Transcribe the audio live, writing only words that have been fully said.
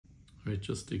All right,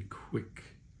 just a quick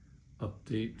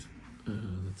update.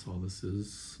 That's all this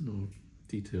is. No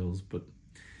details, but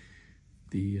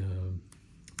the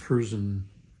Persian,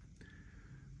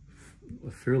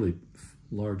 a fairly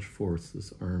large force,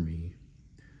 this army,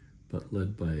 but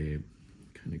led by a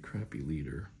kind of crappy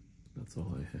leader. That's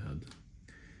all I had.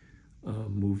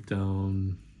 Moved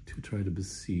down to try to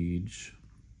besiege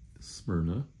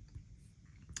Smyrna,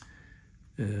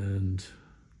 and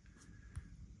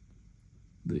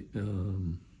the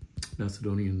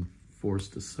Macedonian force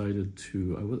decided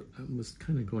to, I was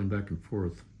kind of going back and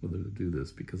forth whether to do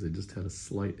this because they just had a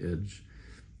slight edge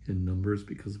in numbers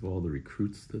because of all the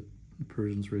recruits that the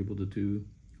Persians were able to do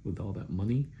with all that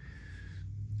money.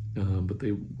 But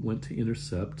they went to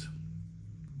intercept.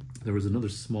 There was another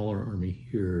smaller army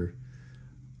here,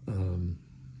 and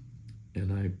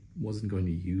I wasn't going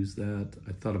to use that.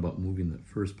 I thought about moving that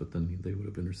first, but then they would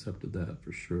have intercepted that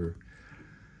for sure.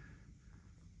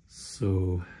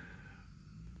 So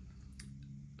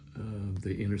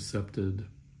they intercepted,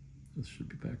 this should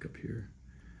be back up here,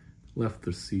 left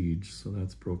the siege, so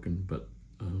that's broken, but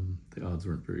the odds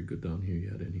weren't very good down here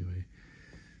yet anyway.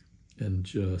 And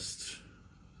just,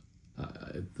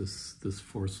 this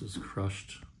force was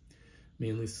crushed,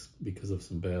 mainly because of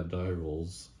some bad die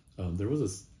rolls. There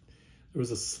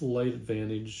was a slight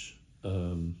advantage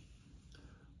to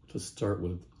start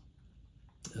with,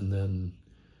 and then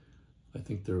I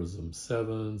think there was some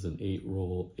 7s and 8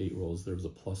 rolls. There was a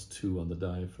 +2 on the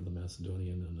die for the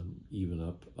Macedonian and an even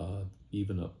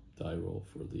up die roll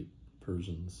for the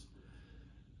Persians.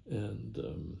 And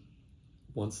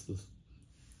once the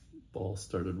ball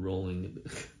started rolling,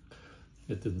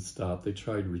 it didn't stop. They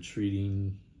tried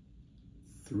retreating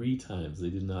 3 times. They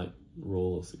did not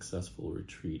roll a successful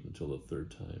retreat until the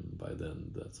 3rd time. By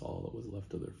then, that's all that was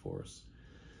left of their force.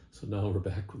 So now we're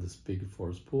back with this big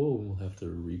force pool, and we'll have to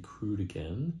recruit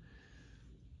again.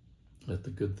 But the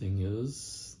good thing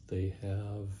is they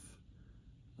have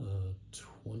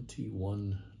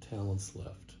 21 talents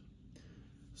left.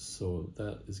 So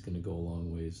that is going to go a long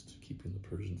ways to keeping the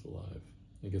Persians alive.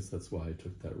 I guess that's why I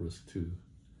took that risk too.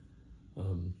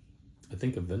 I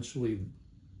think eventually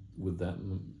with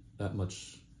that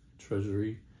much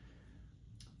treasury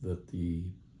that the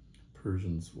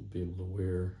Persians will be able to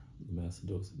wear the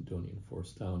Macedonian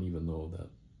force down, even though that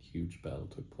huge battle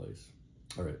took place.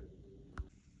 All right.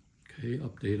 Okay,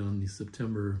 update on the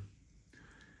September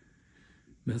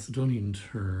Macedonian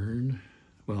turn.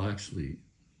 Well, actually,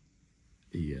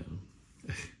 yeah,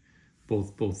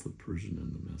 both the Persian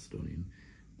and the Macedonian.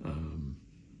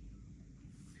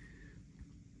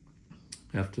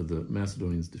 After the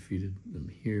Macedonians defeated them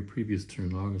here, previous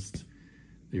turn, August,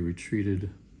 they retreated.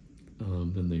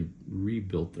 Then they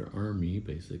rebuilt their army,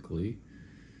 basically,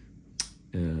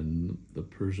 and the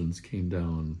Persians came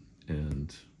down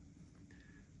and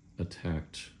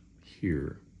attacked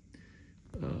here.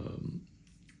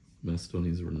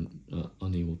 Macedonians were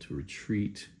unable to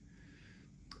retreat,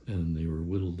 and they were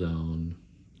whittled down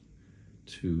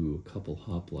to a couple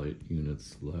hoplite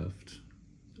units left.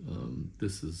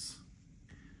 This is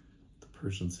the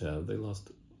Persians have. They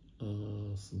lost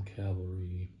some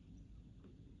cavalry,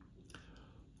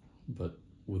 but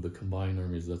with the combined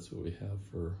armies, that's what we have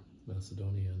for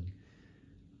Macedonian.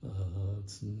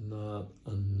 It's not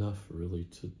enough really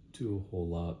to do a whole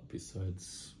lot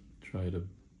besides try to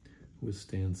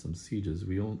withstand some sieges.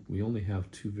 We only have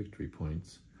 2 victory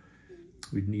points.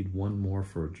 We'd need 1 more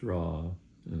for a draw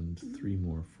and 3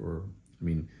 more for, I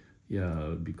mean, yeah,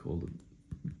 it'd be cool to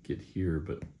get here,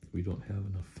 but we don't have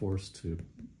enough force to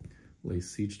lay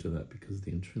siege to that because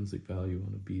the intrinsic value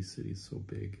on a B city is so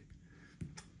big.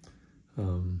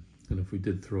 And if we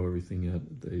did throw everything at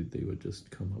it, they would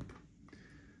just come up.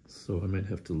 So I might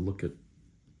have to look at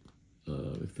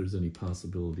if there's any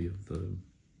possibility of the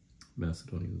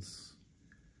Macedonians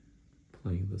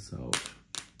playing this out.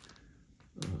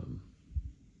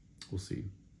 We'll see.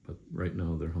 But right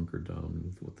now they're hunkered down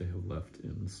with what they have left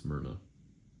in Smyrna.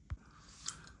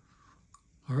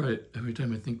 All right, every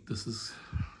time I think this is,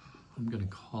 I'm going to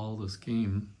call this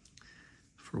game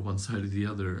for one side or the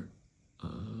other,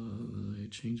 I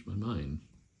changed my mind.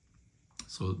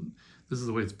 So this is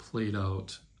the way it's played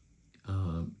out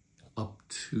up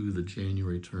to the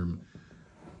January turn,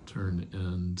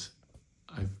 and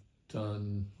I've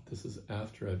done, this is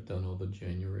after I've done all the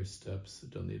January steps,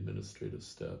 I've done the administrative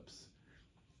steps,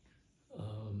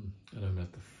 and I'm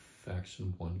at the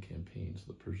faction 1 campaign, so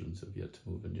the Persians have yet to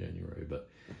move in January,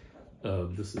 but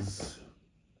this is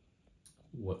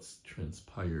what's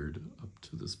transpired up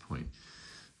to this point.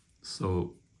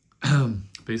 So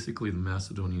basically the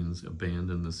Macedonians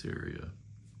abandoned this area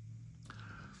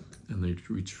and they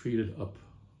retreated up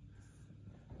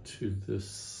to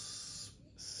this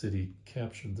city,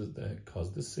 captured that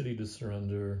caused this city to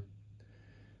surrender,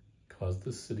 caused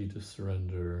this city to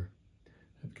surrender.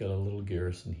 I've got a little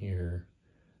garrison here,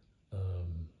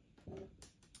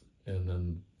 and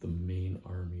then the main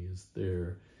army is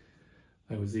there.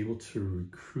 I was able to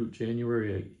recruit.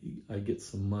 January, I get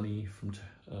some money from,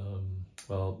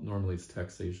 well, normally it's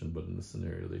taxation, but in this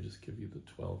scenario, they just give you the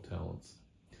 12 talents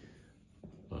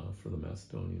for the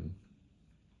Macedonian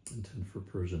and 10 for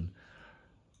Persian.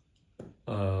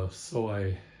 So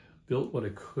I built what I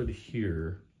could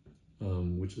here,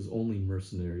 which is only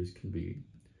mercenaries can be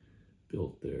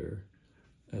built there.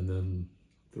 And then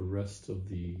the rest of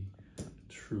the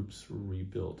troops were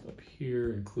rebuilt up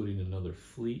here, including another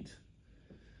fleet.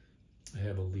 I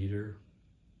have a leader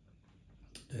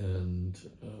and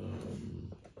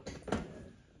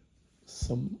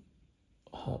some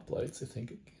hoplites, I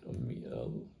think, a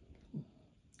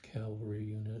cavalry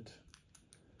unit.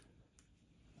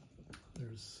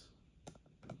 There's,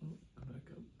 back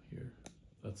up here.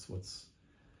 That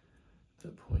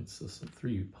points to some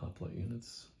 3 hoplite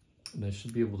units. And I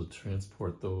should be able to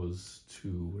transport those to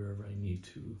wherever I need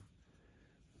to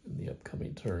in the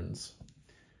upcoming turns.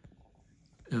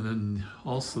 And then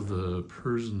also the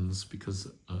Persians,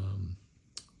 because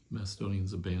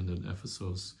Macedonians abandoned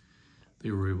Ephesus,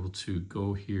 they were able to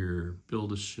go here,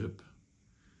 build a ship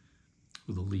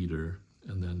with a leader,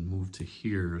 and then move to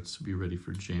here to be ready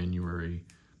for January.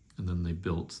 And then they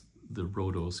built the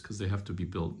Rhodos, because they have to be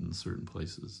built in certain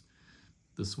places.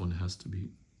 This one has to be,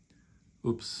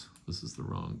 oops, this is the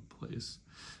wrong place.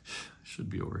 Should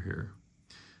be over here.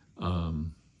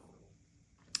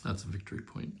 That's a victory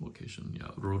point location. Yeah,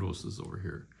 Rhodos is over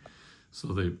here. So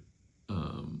they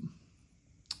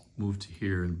moved to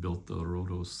here and built the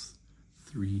Rhodos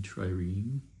 3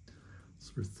 trireme.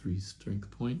 So for 3 strength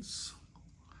points.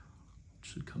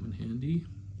 Should come in handy.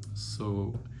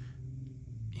 So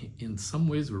in some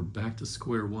ways we're back to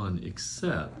square one,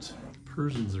 except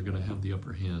Persians are going to have the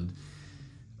upper hand,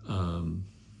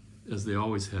 as they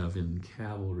always have in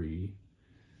cavalry.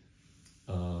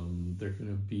 They're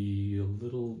going to be a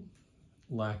little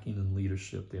lacking in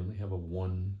leadership. They only have a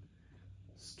 1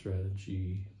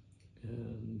 strategy,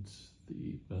 and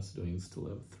the Macedonians still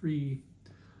have 3.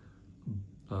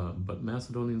 But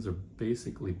Macedonians are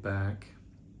basically back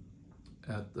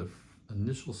at the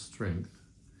initial strength.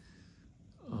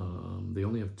 They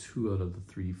only have 2 out of the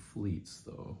 3 fleets,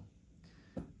 though,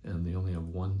 and they only have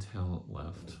 1 talent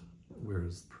left,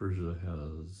 whereas Persia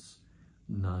has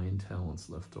 9 talents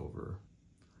left over.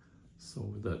 So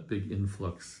with that big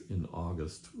influx in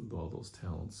August with all those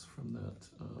talents from that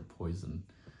poison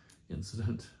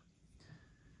incident,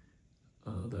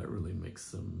 that really makes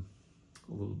them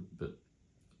a little bit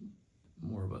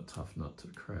more of a tough nut to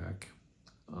crack.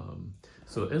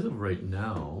 So as of right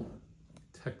now,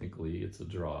 technically it's a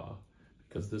draw,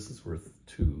 because this is worth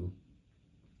 2.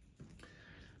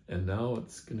 And now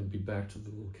it's going to be back to the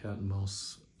little cat and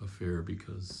mouse affair,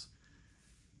 because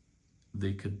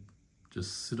they could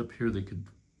just sit up here. They could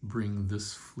bring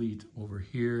this fleet over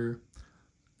here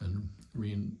and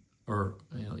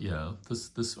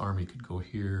this army could go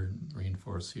here and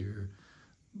reinforce here.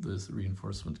 This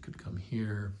reinforcement could come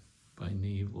here by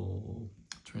naval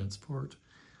transport,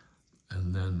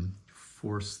 and then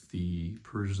force the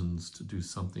Persians to do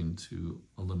something to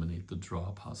eliminate the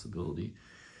draw possibility.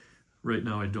 Right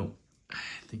now, I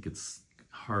think it's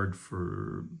hard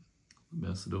for the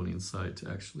Macedonian side to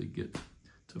actually get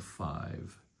to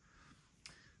 5.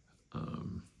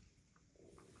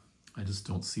 I just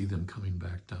don't see them coming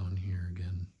back down here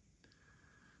again.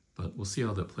 But we'll see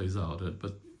how that plays out.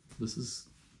 But this is,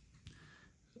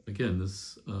 again,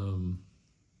 this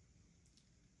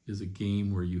is a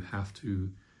game where you have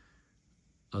to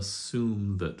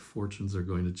assume that fortunes are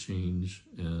going to change,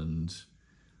 and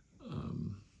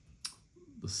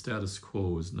the status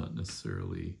quo is not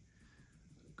necessarily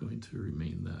going to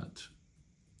remain that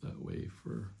way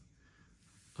for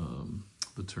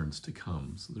the turns to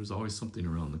come. So there's always something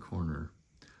around the corner.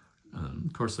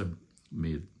 Of course, I've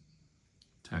made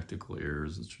tactical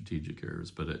errors and strategic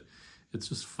errors, but it's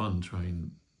just fun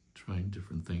trying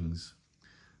different things.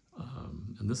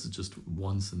 And this is just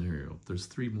one scenario. There's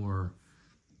 3 more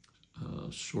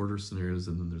shorter scenarios,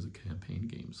 and then there's a campaign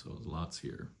game, so lots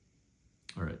here.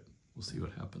 All right, we'll see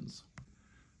what happens.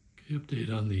 Okay,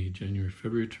 update on the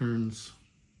January-February turns.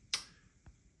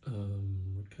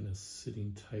 We're kind of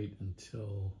sitting tight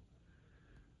until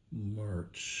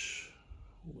March,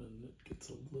 when it gets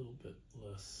a little bit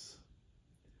less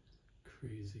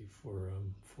crazy for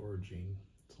foraging.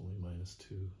 It's only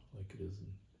 -2 like it is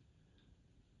in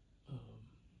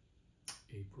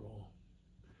April.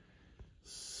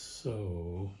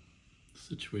 So,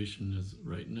 situation is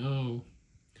right now,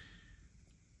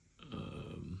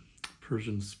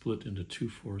 Persians split into two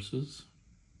forces,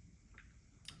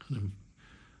 and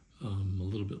a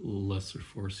little bit lesser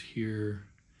force here,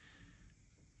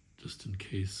 just in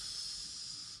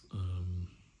case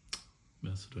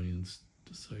Macedonians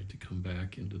decide to come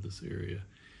back into this area.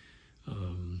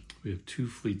 We have two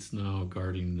fleets now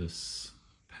guarding this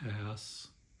pass,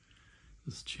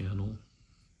 this channel.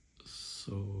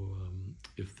 So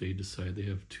if they decide, they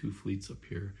have two fleets up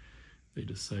here, they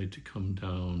decide to come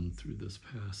down through this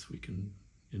pass, we can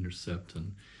intercept.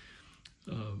 And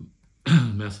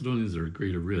Macedonians are at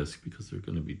greater risk because they're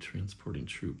going to be transporting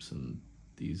troops, and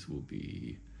these will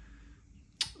be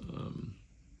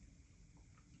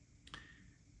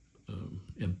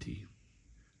empty.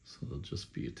 So they'll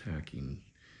just be attacking,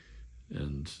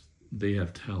 and they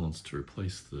have talents to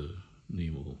replace the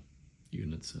naval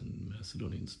units, and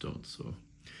Macedonians don't, so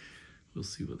we'll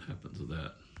see what happens with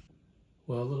that.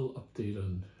 Well, a little update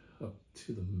on up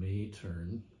to the May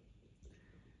turn.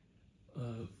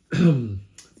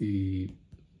 The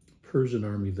Persian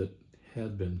army that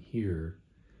had been here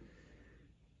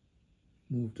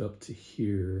moved up to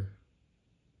here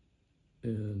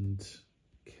and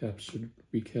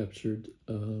recaptured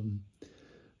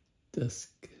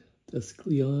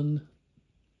Dascleon,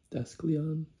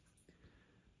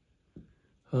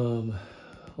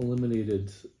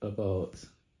 eliminated about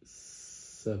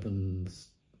 7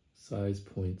 size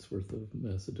points worth of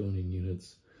Macedonian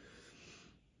units.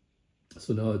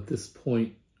 So now at this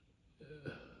point,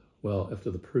 well,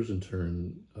 after the Persian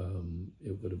turn,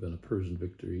 it would have been a Persian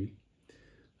victory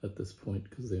at this point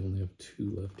because they only have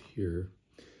 2 left here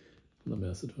on the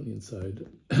Macedonian side.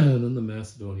 And then the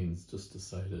Macedonians just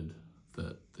decided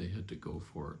that they had to go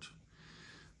for it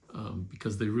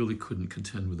because they really couldn't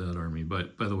contend with that army.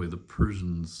 But by the way, the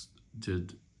Persians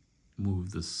did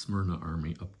move the Smyrna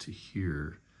army up to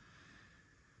here,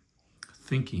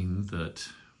 thinking that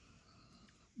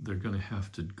they're going to have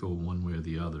to go one way or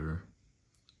the other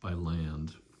by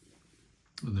land,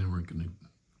 and they weren't going to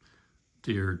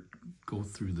dare go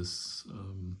through this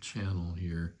channel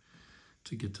here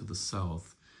to get to the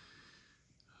south.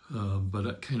 But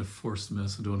it kind of forced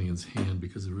Macedonians' hand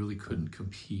because they really couldn't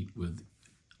compete with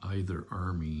either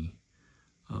army,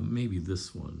 maybe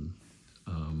this one,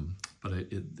 but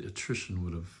the attrition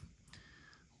would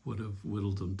have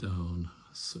whittled them down,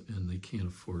 and they can't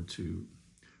afford to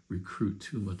recruit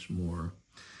too much more.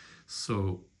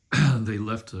 So they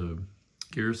left a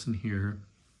garrison here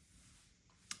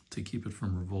to keep it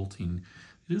from revolting.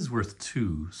 It is worth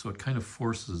 2, so it kind of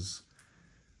forces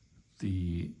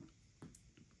the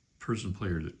Persian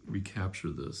player to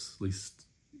recapture this. At least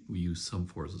we use some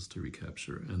forces to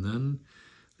recapture. And then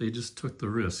they just took the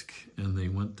risk and they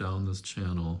went down this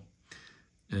channel.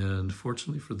 And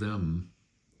fortunately for them,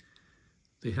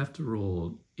 they have to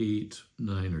roll 8,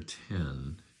 9, or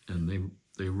 10. And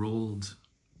they rolled,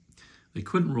 they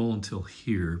couldn't roll until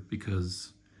here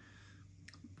because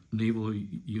naval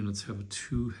units have a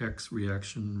 2 hex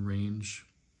reaction range,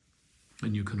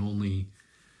 and you can only,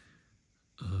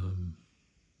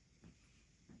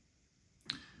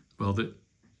 well,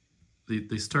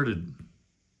 they started,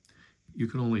 you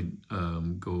can only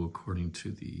go according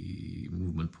to the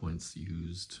movement points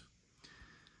used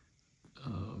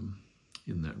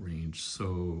in that range.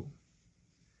 So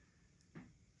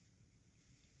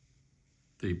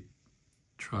they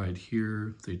tried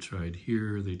here, they tried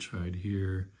here, they tried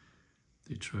here,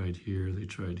 they tried here, they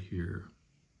tried here,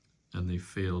 and they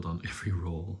failed on every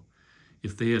roll.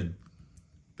 If they had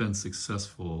been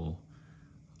successful,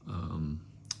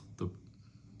 the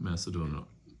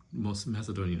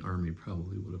Macedonian army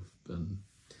probably would have been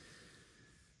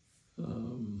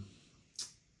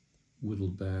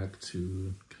whittled back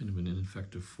to kind of an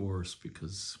ineffective force,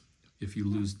 because if you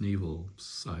lose naval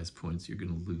size points, you're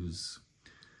going to lose,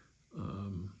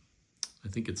 I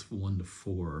think it's 1 to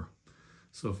 4.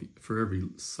 So if for every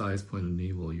size point of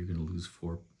naval, you're going to lose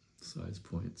 4 size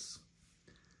points,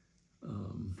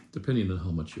 depending on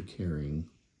how much you're carrying.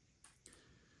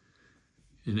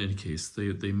 In any case,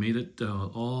 they made it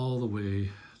down all the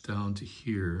way down to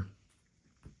here,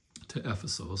 to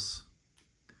Ephesus.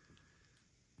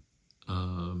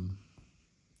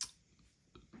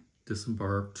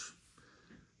 Disembarked,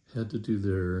 had to do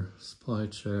their supply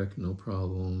check, no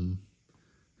problem.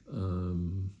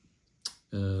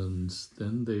 And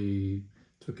then they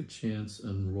took a chance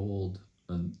and rolled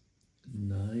a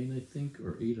 9, I think,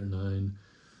 or 8 or 9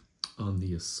 on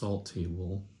the assault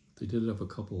table. They did have a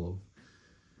couple of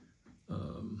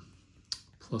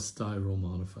plus die roll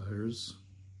modifiers.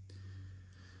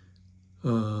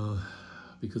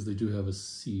 because they do have a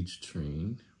siege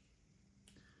train.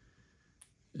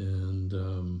 And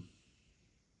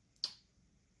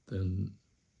then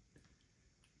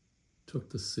took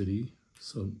the city.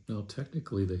 So now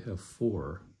technically they have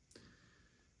 4.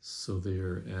 So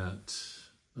they're at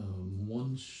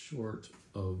 1 short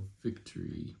of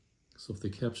victory. So if they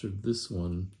captured this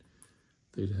one,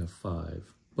 they'd have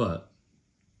 5. But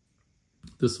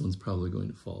this one's probably going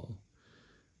to fall.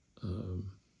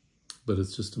 But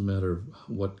it's just a matter of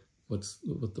what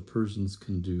the Persians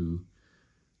can do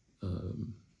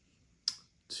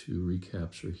to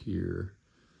recapture here,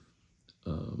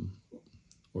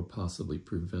 or possibly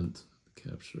prevent the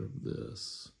capture of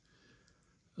this.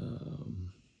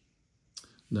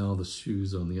 Now the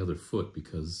shoe's on the other foot,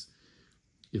 because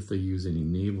if they use any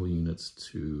naval units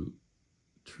to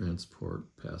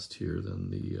transport past here, then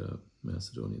the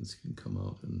Macedonians can come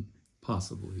out and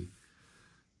possibly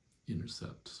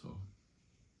intercept. So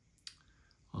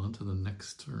on to the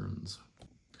next turns.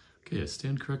 Okay, I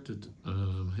stand corrected.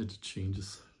 I had to change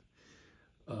this.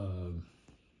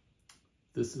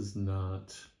 This is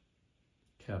not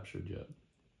captured yet,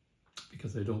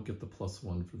 because I don't get the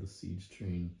 +1 for the siege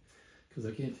train, because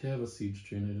I can't have a siege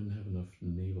train. I didn't have enough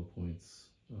naval points.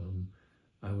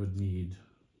 I would need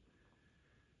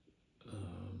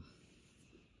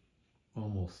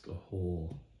almost a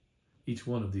whole. Each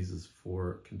one of these is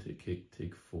 4, can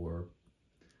take 4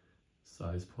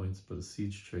 size points, but a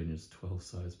siege train is 12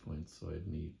 size points, so I'd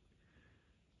need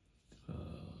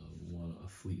a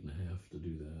fleet and a half to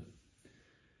do that.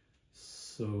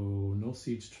 So no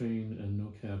siege train and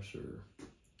no capture.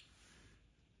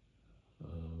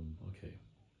 Okay,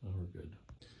 now we're good.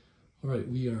 All right,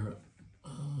 we are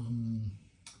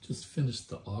just finished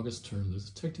the August turn.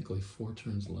 There's technically 4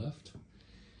 turns left.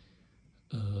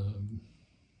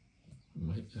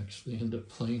 Might actually end up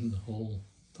playing the whole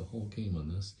game on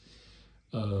this.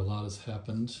 A lot has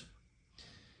happened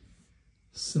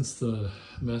since the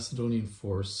Macedonian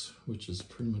force, which is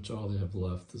pretty much all they have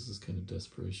left. This is kind of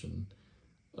desperation.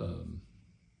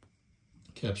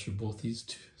 Captured both these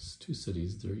two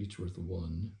cities. They're each worth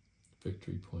 1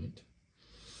 victory point.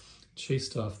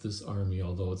 Chased off this army,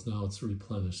 although it's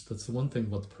replenished. That's the one thing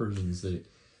about the Persians.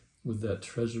 With that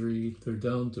treasury, they're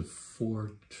down to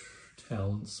 4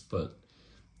 talents, but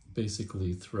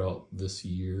basically throughout this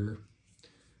year,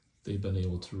 they've been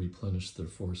able to replenish their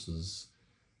forces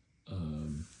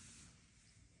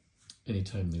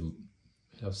anytime they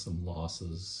have some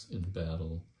losses in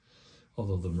battle.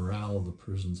 Although the morale of the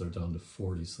Persians are down to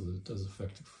 40, so that does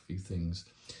affect a few things.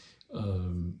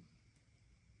 And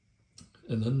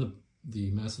then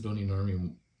the Macedonian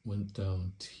army went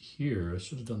down to here. I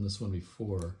should have done this one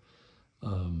before.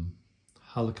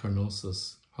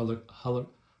 Halicarnassus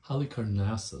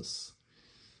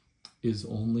is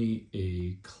only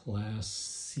a Class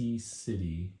C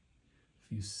city.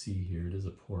 If you see here, it is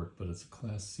a port, but it's a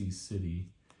Class C city.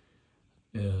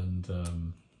 And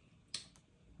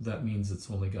that means it's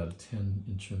only got a 10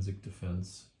 intrinsic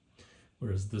defense,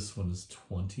 whereas this one is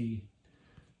 20.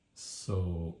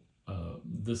 So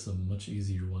this is a much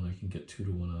easier one. I can get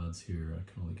 2-to-1 odds here. I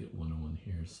can only get 1-to-1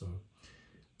 here. So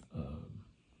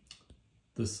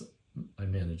this I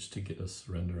managed to get a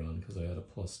surrender on because I had a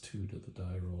 +2 to the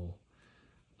die roll.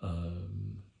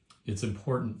 It's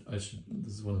important. This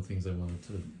is one of the things I wanted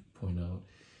to point out.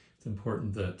 It's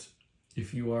important that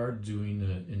if you are doing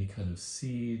any kind of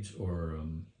siege or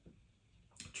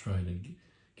trying to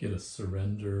get a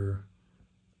surrender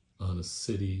on a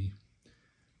city,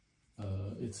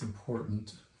 it's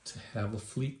important to have a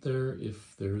fleet there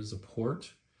if there is a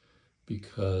port,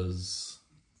 because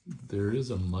there is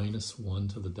a -1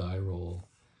 to the die roll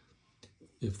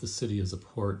if the city is a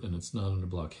port and it's not under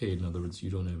blockade. In other words, you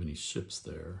don't have any ships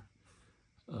there.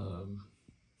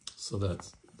 So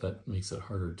that makes it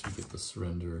harder to get the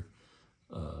surrender.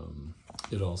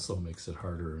 It also makes it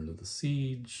harder into the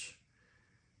siege.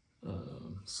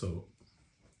 So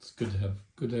it's good to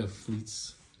have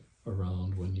fleets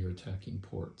around when you're attacking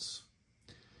ports.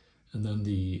 And then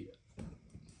the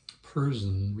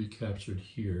Persian recaptured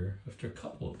here after a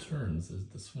couple of turns, as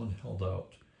this one held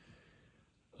out.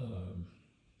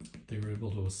 They were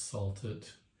able to assault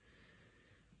it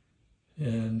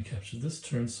and capture this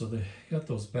turn, so they got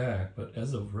those back. But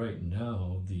as of right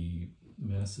now, the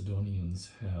Macedonians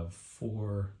have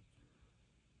 4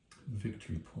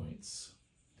 victory points.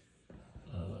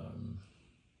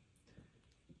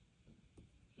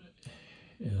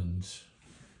 And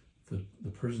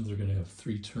the Persians are going to have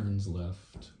 3 turns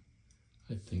left,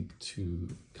 I think,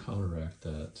 to counteract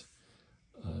that.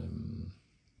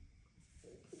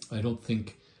 I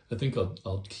think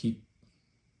I'll keep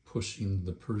pushing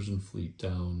the Persian fleet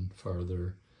down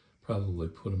farther, probably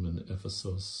put them in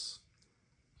Ephesus,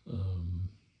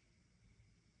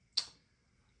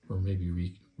 or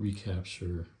maybe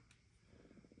recapture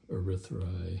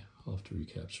Erythrae. I'll have to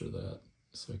recapture that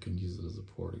so I can use it as a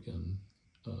port again,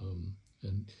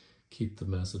 and keep the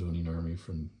Macedonian army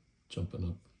from jumping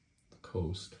up the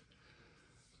coast,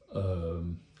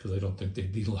 because I don't think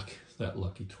they'd be that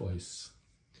lucky twice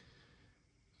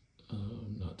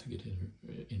not to get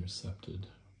intercepted.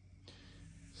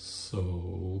 So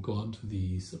we'll go on to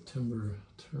the September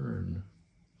turn.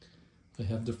 I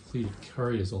have depleted.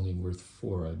 Caria is only worth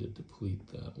 4. I did deplete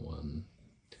that one.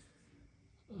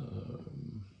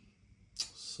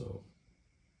 So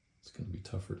it's going to be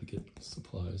tougher to get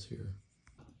supplies here.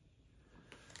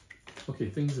 Okay,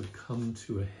 things have come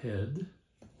to a head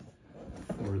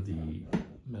for the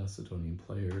Macedonian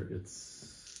player.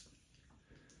 It's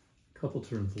a couple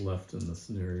turns left in the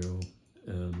scenario,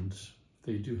 and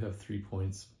they do have 3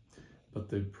 points, but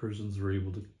the Persians were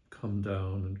able to come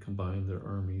down and combine their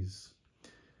armies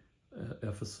at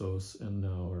Ephesus and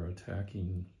now are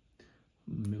attacking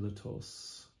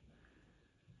Miletos.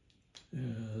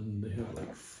 And they have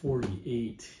like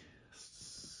 48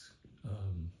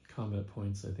 combat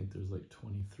points. I think there's like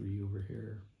 23 over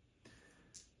here.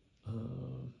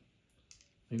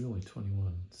 Maybe only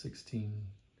 21. 16,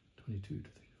 22,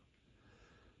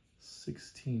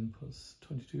 16 plus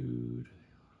 22,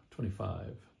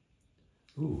 25.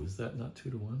 Ooh, is that not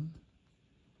 2 to 1?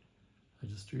 I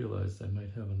just realized I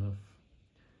might have enough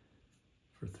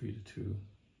for 3 to 2.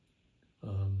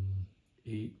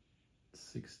 8,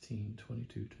 16,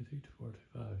 22, 23, 24,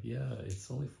 25. Yeah, it's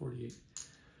only 48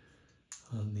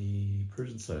 on the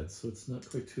Persian side, so it's not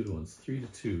quite 2 to 1. It's 3 to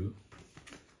 2.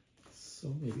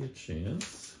 So maybe a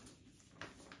chance.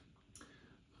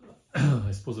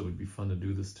 I suppose it would be fun to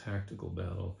do this tactical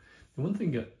battle. And one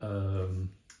thing,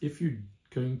 if you're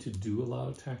going to do a lot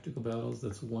of tactical battles,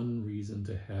 that's one reason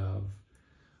to have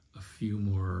a few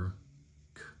more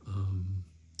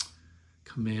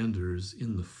commanders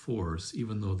in the force,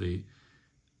 even though they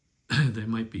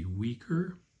might be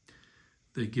weaker.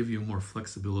 They give you more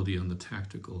flexibility on the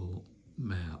tactical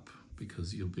map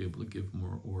because you'll be able to give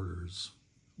more orders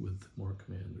with more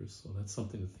commanders. So that's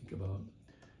something to think about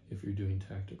if you're doing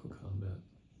tactical combat.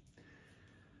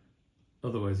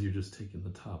 Otherwise, you're just taking the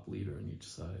top leader on each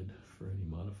side for any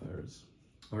modifiers.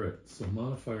 All right, so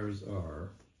modifiers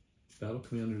are battle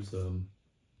commanders.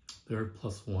 They're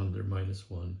 +1, they're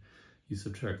 -1. You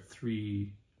subtract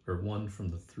 3 or 1 from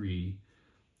the 3,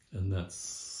 and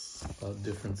that's a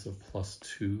difference of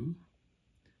 +2.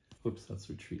 Whoops, that's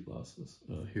retreat losses.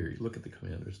 Here, you look at the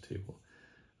commanders table.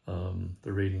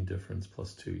 The rating difference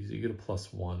 +2. So you get a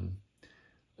 +1,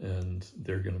 and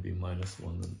they're going to be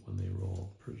 -1 when they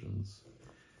roll, Persians.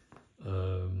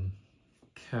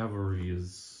 Cavalry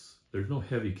is, there's no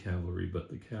heavy cavalry, but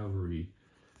the cavalry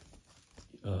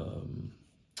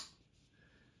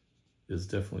is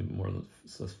definitely more than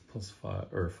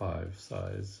 +5 or 5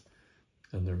 size,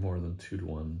 and they're more than 2 to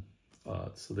 1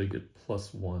 odds, so they get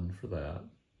 +1 for that.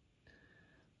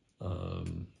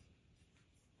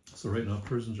 So right now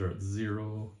Persians are at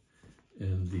 0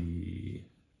 and the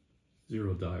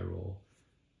 0 die roll,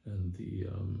 and the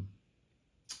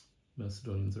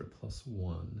Macedonians are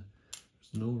 +1.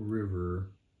 There's no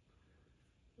river.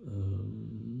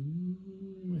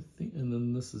 I think, and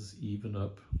then this is even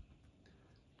up,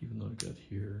 even though I got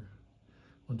here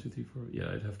 1, 2, 3, 4. Yeah,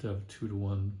 I'd have to have 2 to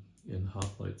 1 in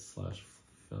hoplites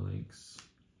 / phalanx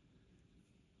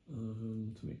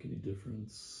to make any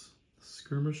difference.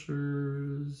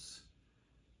 Skirmishers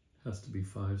has to be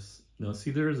 5. Now,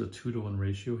 see, there is a 2 to 1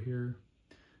 ratio here,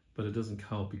 but it doesn't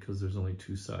count because there's only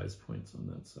 2 size points on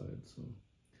that side. So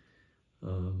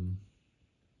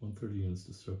 130 units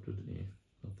disrupted.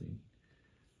 Nothing.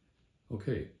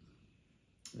 Okay,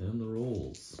 and the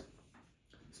rolls.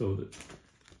 So the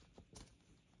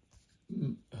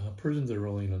Persians are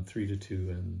rolling on 3 to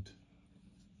 2, and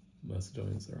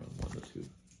Macedonians are on 1 to 2.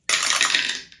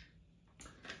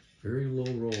 Very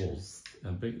low rolls,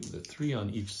 and big, the 3 on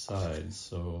each side,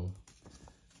 so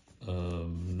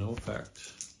no effect.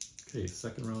 Okay,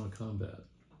 second round of combat.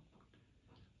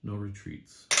 No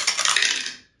retreats.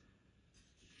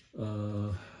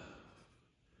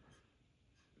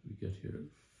 We get here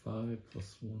 5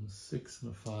 + 1, 6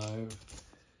 and a 5.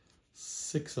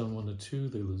 6 on 1 to 2,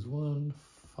 they lose 1.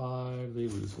 5, they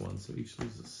lose 1. So each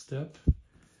loses a step.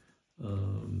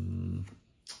 I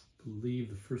believe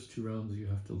the first 2 rounds you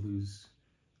have to lose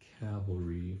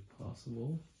cavalry if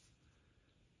possible.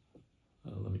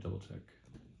 Let me double check.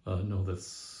 No, the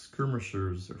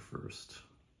skirmishers are first.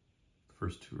 The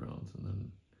first 2 rounds, and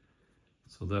then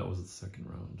So that was the second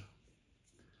round.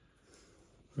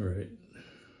 All right.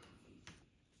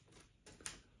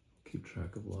 Keep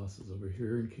track of losses over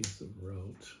here in case of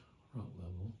route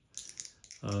level.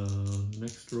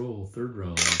 Next roll, third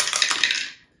round.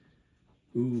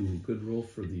 Ooh, good roll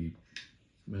for the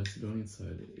Macedonian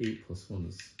side. 8 plus 1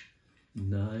 is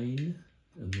 9,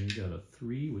 and they got a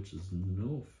 3, which is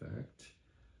no effect.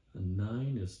 A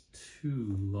 9 is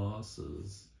 2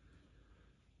 losses,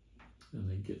 and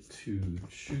they get to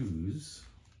choose.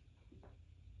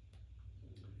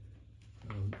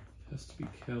 Has to be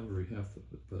cavalry half of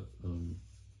it, but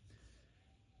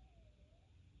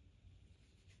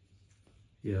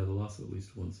yeah, the loss of at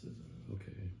least one says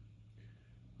okay.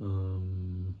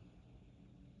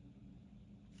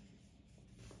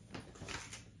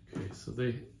 Okay, so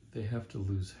they have to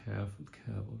lose half of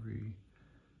cavalry.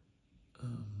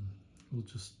 We'll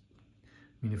just,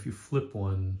 I mean, if you flip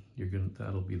one,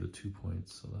 that'll be the 2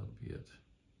 points, so that'll be it.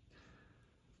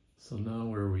 So now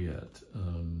where are we at?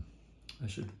 I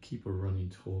should keep a running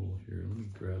total here. Let me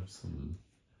grab some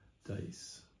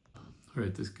dice. All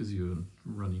right, this gives you a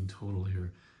running total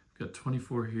here. We've got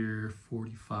 24 here,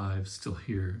 45 still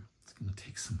here. It's gonna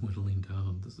take some whittling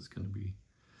down. This is gonna be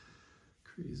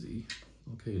crazy.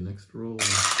 Okay, next roll.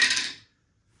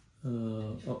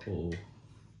 Uh-oh.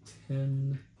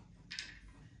 10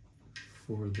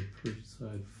 for the Persian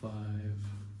side, 5.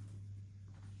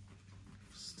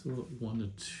 Still at 1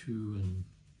 to 2 and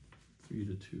 3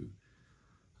 to 2.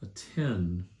 A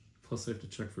 10, plus I have to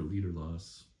check for leader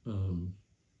loss.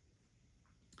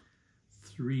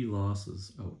 3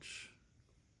 losses, ouch.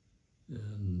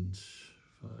 And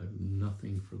 5,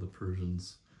 nothing for the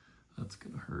Persians. That's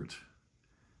gonna hurt.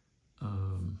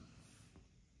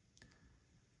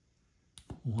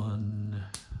 1,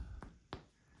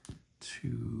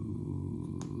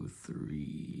 2,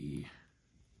 3.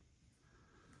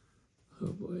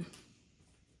 Oh boy.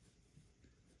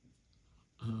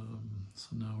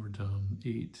 So now we're down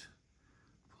 8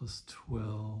 plus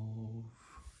 12,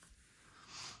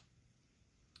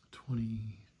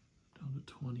 20, down to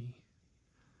 20.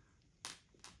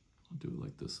 I'll do it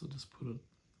like this. I'll just put a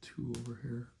 2 over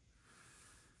here.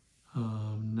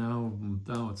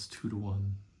 Now it's 2 to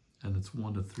 1, and it's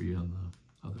 1 to 3 on the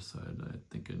other side. I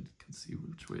think I can see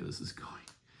which way this is going.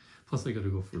 Plus I got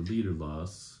to go for leader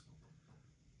loss.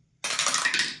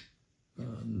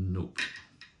 Nope.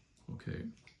 Okay.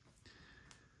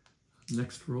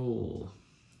 Next roll.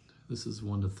 This is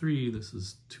 1 to 3. This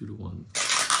is 2 to 1.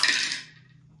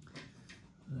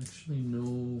 Actually,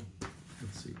 no.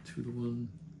 Let's see, 2 to 1.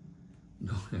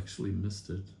 No, I actually missed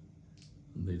it.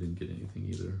 And they didn't get anything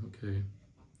either. Okay.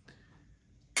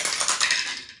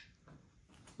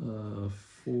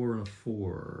 4 and a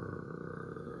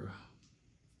 4.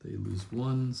 They lose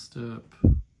 1 step.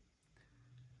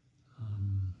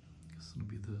 Guess it'll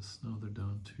be this. Now they're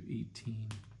down to 18.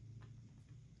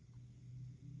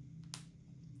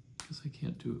 Guess I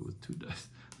can't do it with 2 dice.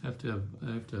 I have to have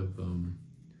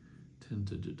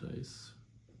 10-digit dice.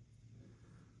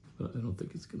 But I don't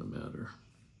think it's gonna matter.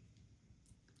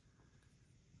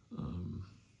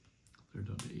 They're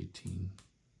down to 18.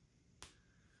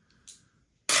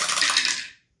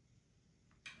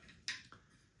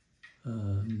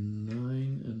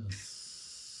 Nine and a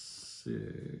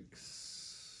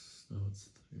 6. No, it's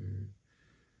third.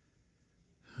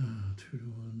 2 to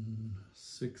 1.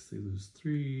 6. They lose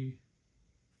 3.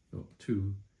 No,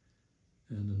 2.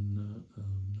 And a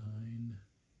 9.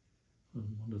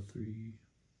 On 1 to 3.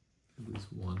 They lose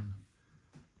 1.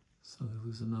 So they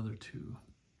lose another 2.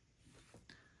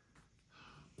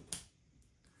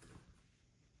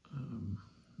 And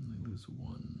they lose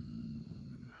 1.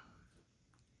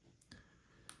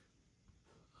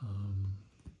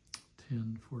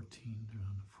 10, 14, they're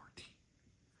on to 14.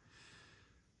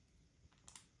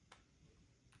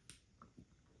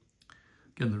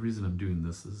 Again, the reason I'm doing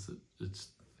this is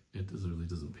it really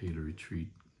doesn't pay to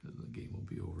retreat. The game will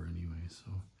be over anyway,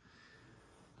 so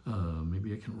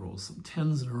maybe I can roll some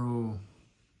 10s in a row.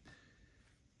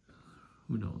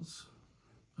 Who knows?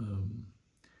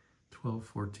 12,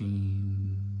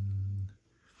 14,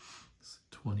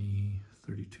 20,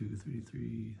 32,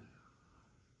 33,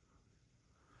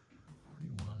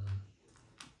 41.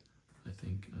 I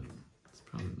think it's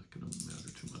probably not going to matter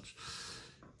too much.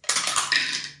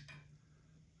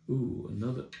 Ooh,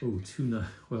 another, 2, 9.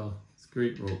 Well, it's a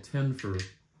great roll. 10 for,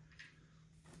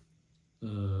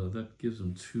 that gives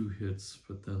them 2 hits,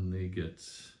 but then they get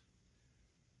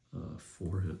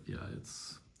 4 hit. Yeah,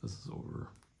 this is over.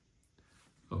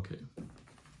 Okay.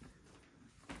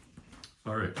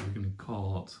 All right, we're going to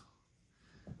call out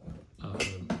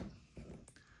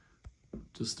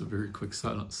just a very quick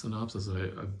synopsis.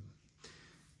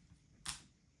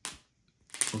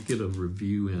 I'll get a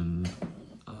review in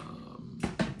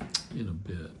a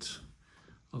bit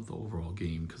of the overall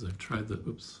game, because I've tried the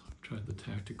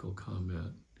tactical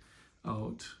combat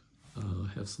out.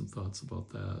 Have some thoughts about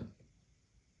that.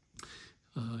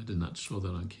 I did not show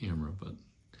that on camera, but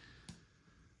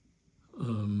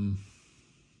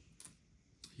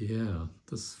yeah,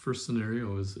 this first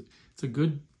scenario it's a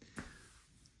good.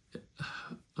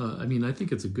 I mean, I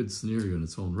think it's a good scenario in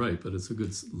its own right, but it's a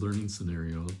good learning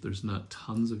scenario. There's not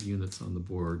tons of units on the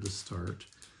board to start.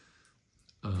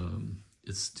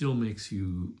 It still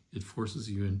it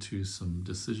forces you into some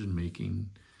decision making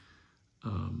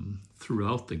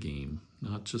throughout the game,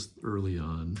 not just early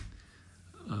on.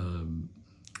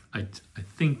 I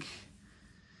think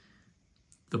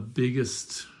the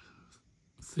biggest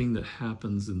thing that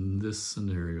happens in this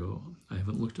scenario, I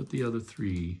haven't looked at the other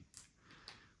three,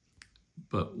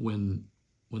 but when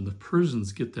the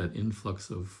Persians get that influx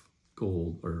of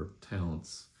gold or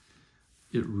talents,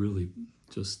 it really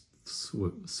just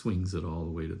swings it all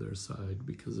the way to their side,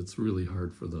 because it's really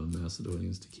hard for the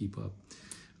Macedonians to keep up.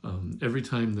 Every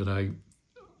time that I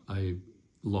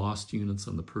lost units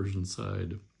on the Persian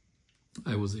side,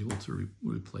 I was able to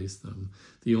replace them.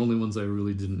 The only ones I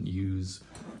really didn't use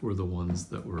were the ones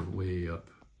that were way up.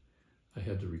 I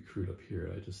had to recruit up here.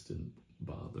 I just didn't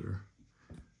bother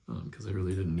because I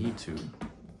really didn't need to.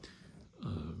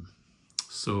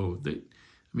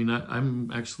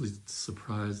 I'm actually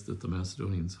surprised that the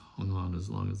Macedonians hung on as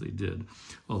long as they did,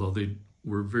 although they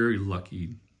were very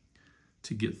lucky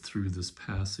to get through this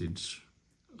passage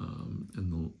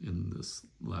in this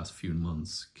last few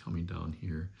months coming down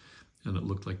here, and it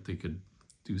looked like they could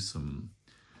do some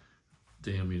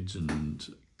damage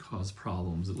and cause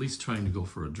problems, at least trying to go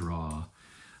for a draw.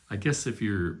 I guess if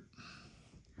you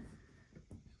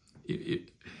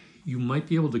might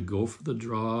be able to go for the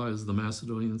draw as the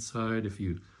Macedonian side if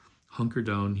you hunker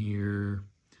down here,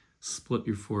 split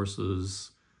your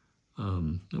forces.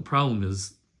 The problem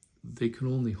is they can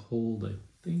only hold, I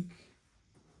think,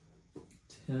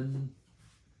 10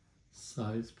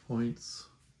 size points.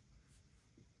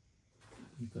 I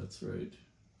think that's right.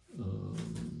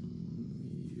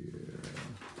 Yeah.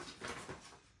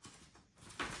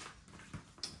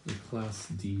 The Class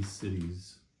D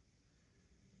cities.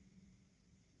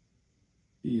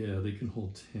 Yeah, they can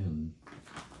hold 10.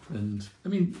 And, I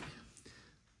mean,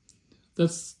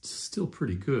 that's still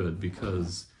pretty good,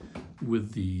 because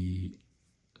with the...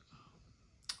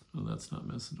 Oh, that's not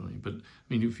Macedonia. But, I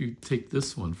mean, if you take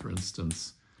this one, for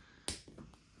instance,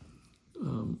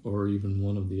 or even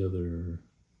one of the other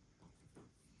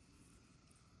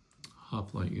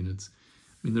hoplite units,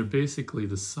 I mean, they're basically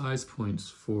the size points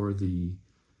for the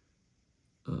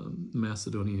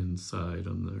Macedonian side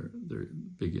on their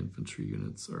big infantry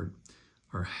units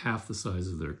are half the size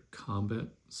of their combat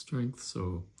strength.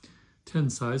 So 10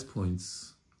 size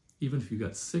points, even if you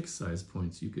got 6 size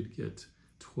points, you could get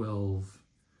 12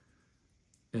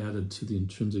 added to the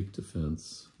intrinsic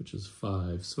defense, which is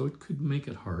 5. So it could make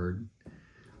it hard.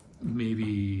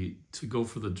 Maybe to go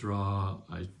for the draw,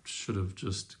 I should have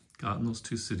just gotten those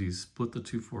 2 cities, split the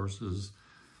 2 forces,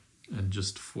 and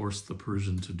just forced the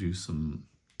Persian to do some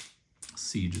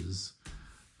sieges.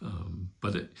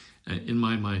 But in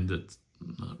my mind, that's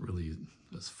not really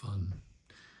as fun.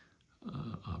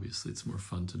 Obviously, it's more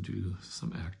fun to do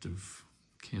some active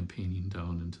campaigning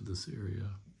down into this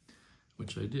area,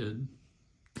 which I did.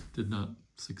 Did not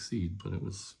succeed, but it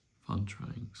was fun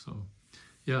trying. So,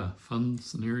 yeah, fun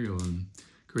scenario and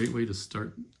great way to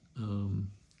start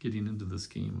getting into this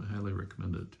game. I highly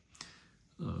recommend it.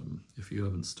 If you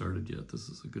haven't started yet, this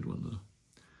is a good one to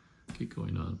get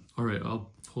going on. All right,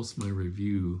 I'll post my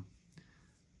review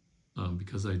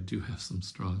because I do have some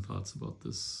strong thoughts about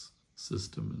this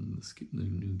system and this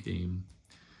new game.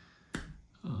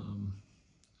 And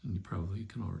you probably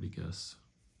can already guess.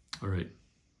 All right,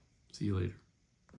 see you later.